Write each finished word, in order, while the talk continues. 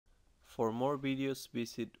For more videos,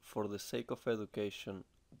 visit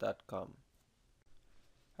forthesakeofeducation.com.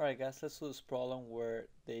 Alright guys, let's do this problem where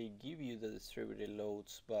they give you the distributed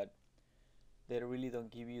loads, but they really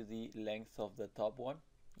don't give you the length of the top one.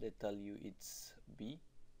 They tell you it's B,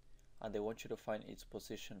 and they want you to find its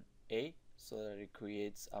position A, so that it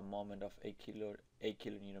creates a moment of 8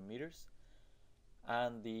 kilonewton meters,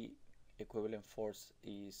 and the equivalent force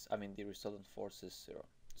is, the resultant force is 0.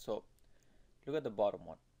 So look at the bottom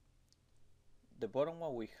one. The bottom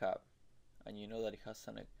one we have, and you know that it has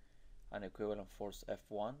an equivalent force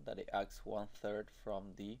F1, that it acts 1/3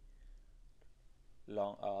 from the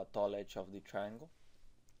tall edge of the triangle.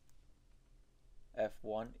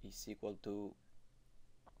 F1 is equal to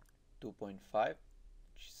 2.5,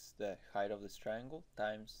 which is the height of this triangle,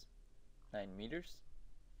 times 9 meters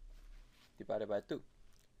divided by 2,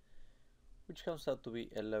 which comes out to be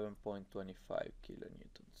 11.25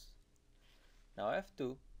 kilonewtons. Now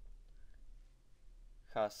F2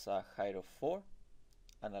 has a height of 4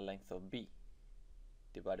 and a length of B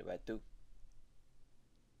divided by 2.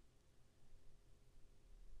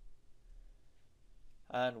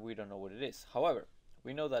 And we don't know what it is. However,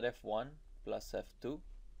 we know that F1 plus F2,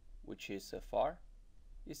 which is Fr,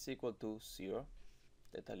 is equal to 0.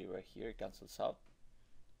 They tell you right here, it cancels out.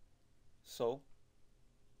 So,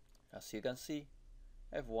 as you can see,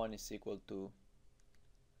 F1 is equal to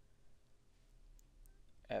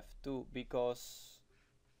F2 because,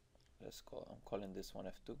 I'm calling this one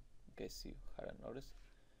F2 in case you hadn't noticed,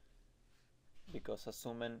 because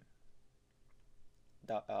assuming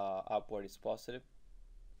that upward is positive,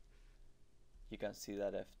 you can see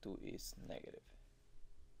that F2 is negative.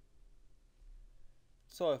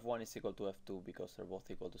 So F1 is equal to F2 because they're both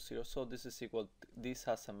equal to 0. So this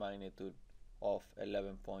has a magnitude of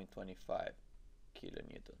 11.25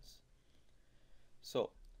 kilonewtons.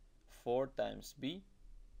 So 4 times B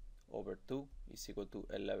over 2 is equal to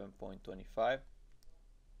 11.25.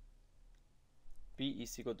 B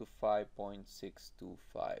is equal to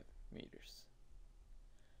 5.625 meters.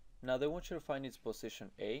 Now they want you to find its position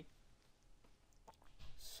A,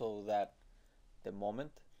 so that the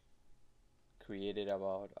moment created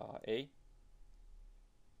about A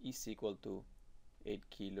is equal to 8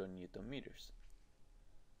 kilonewton meters.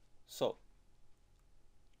 So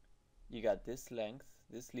you got this length,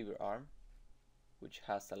 this lever arm, which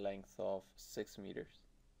has a length of 6 meters.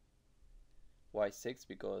 Why 6?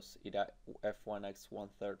 Because F1 acts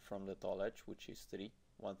 1/3 from the tall edge, which is 3.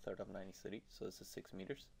 1/3 of 9 is 3, so this is 6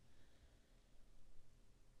 meters.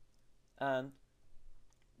 And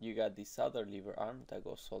you got this other lever arm that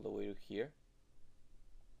goes all the way to here.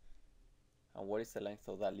 And what is the length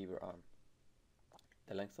of that lever arm?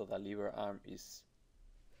 The length of that lever arm is,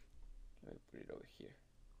 let me put it over here,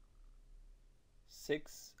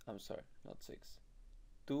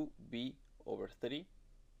 2B over 3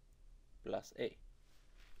 plus A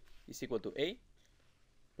is equal to A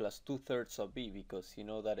plus 2/3 of B, because you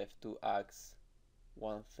know that F2 acts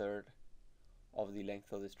 1/3 of the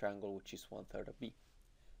length of this triangle, which is 1/3 of B.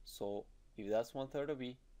 So if that's 1/3 of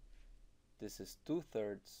B, this is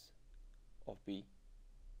 2/3 of B,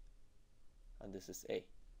 and this is A,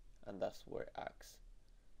 and that's where it acts.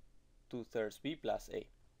 2/3 B plus A.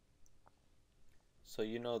 So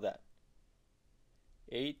you know that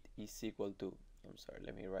 8 is equal to,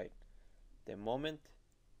 let me write, the moment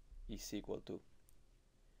is equal to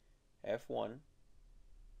F1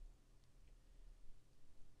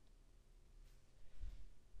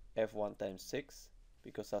 times 6,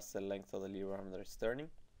 because that's the length of the lever arm that is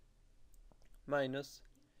turning, minus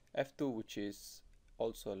F2, which is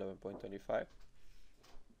also 11.25,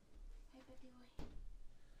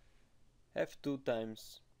 F2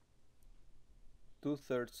 times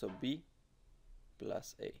 2/3 of B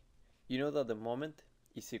plus A. You know that the moment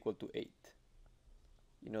is equal to 8.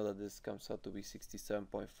 You know that this comes out to be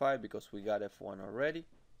 67.5 because we got F1 already,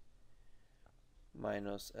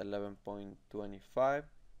 minus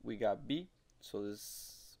 11.25. We got B, so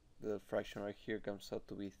the fraction right here comes out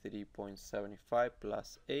to be 3.75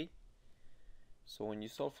 plus A. So when you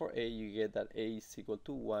solve for A, you get that A is equal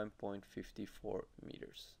to 1.54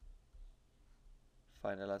 meters.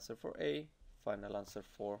 Final answer for A, final answer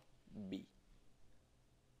for B.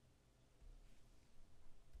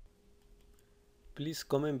 Please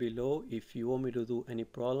comment below if you want me to do any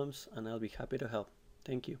problems, and I'll be happy to help.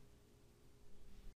 Thank you.